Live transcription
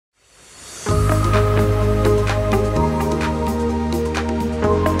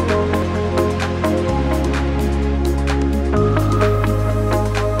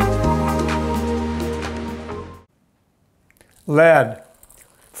Lead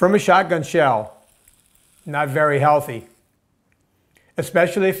from a shotgun shell, not very healthy,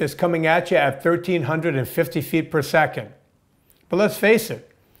 especially if it's coming at you at 1,350 feet per second. But let's face it,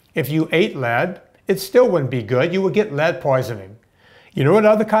 if you ate lead, it still wouldn't be good. You would get lead poisoning. You know what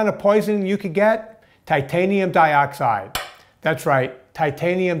other kind of poisoning you could get? Titanium dioxide. That's right,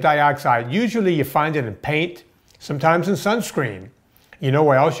 titanium dioxide. Usually you find it in paint, sometimes in sunscreen. You know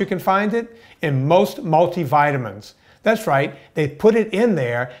where else you can find it? In most multivitamins. That's right, they put it in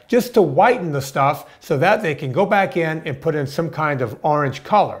there just to whiten the stuff so that they can go back in and put in some kind of orange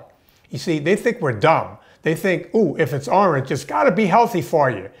color. You see, they think we're dumb. They think, ooh, if it's orange, it's got to be healthy for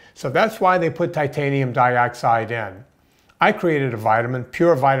you. So that's why they put titanium dioxide in. I created a vitamin,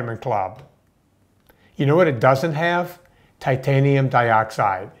 Pure Vitamin Club. You know what it doesn't have? Titanium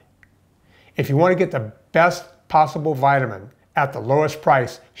dioxide. If you want to get the best possible vitamin at the lowest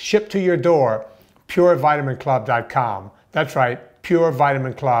price, shipped to your door, purevitaminclub.com. That's right,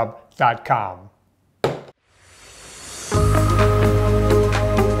 purevitaminclub.com.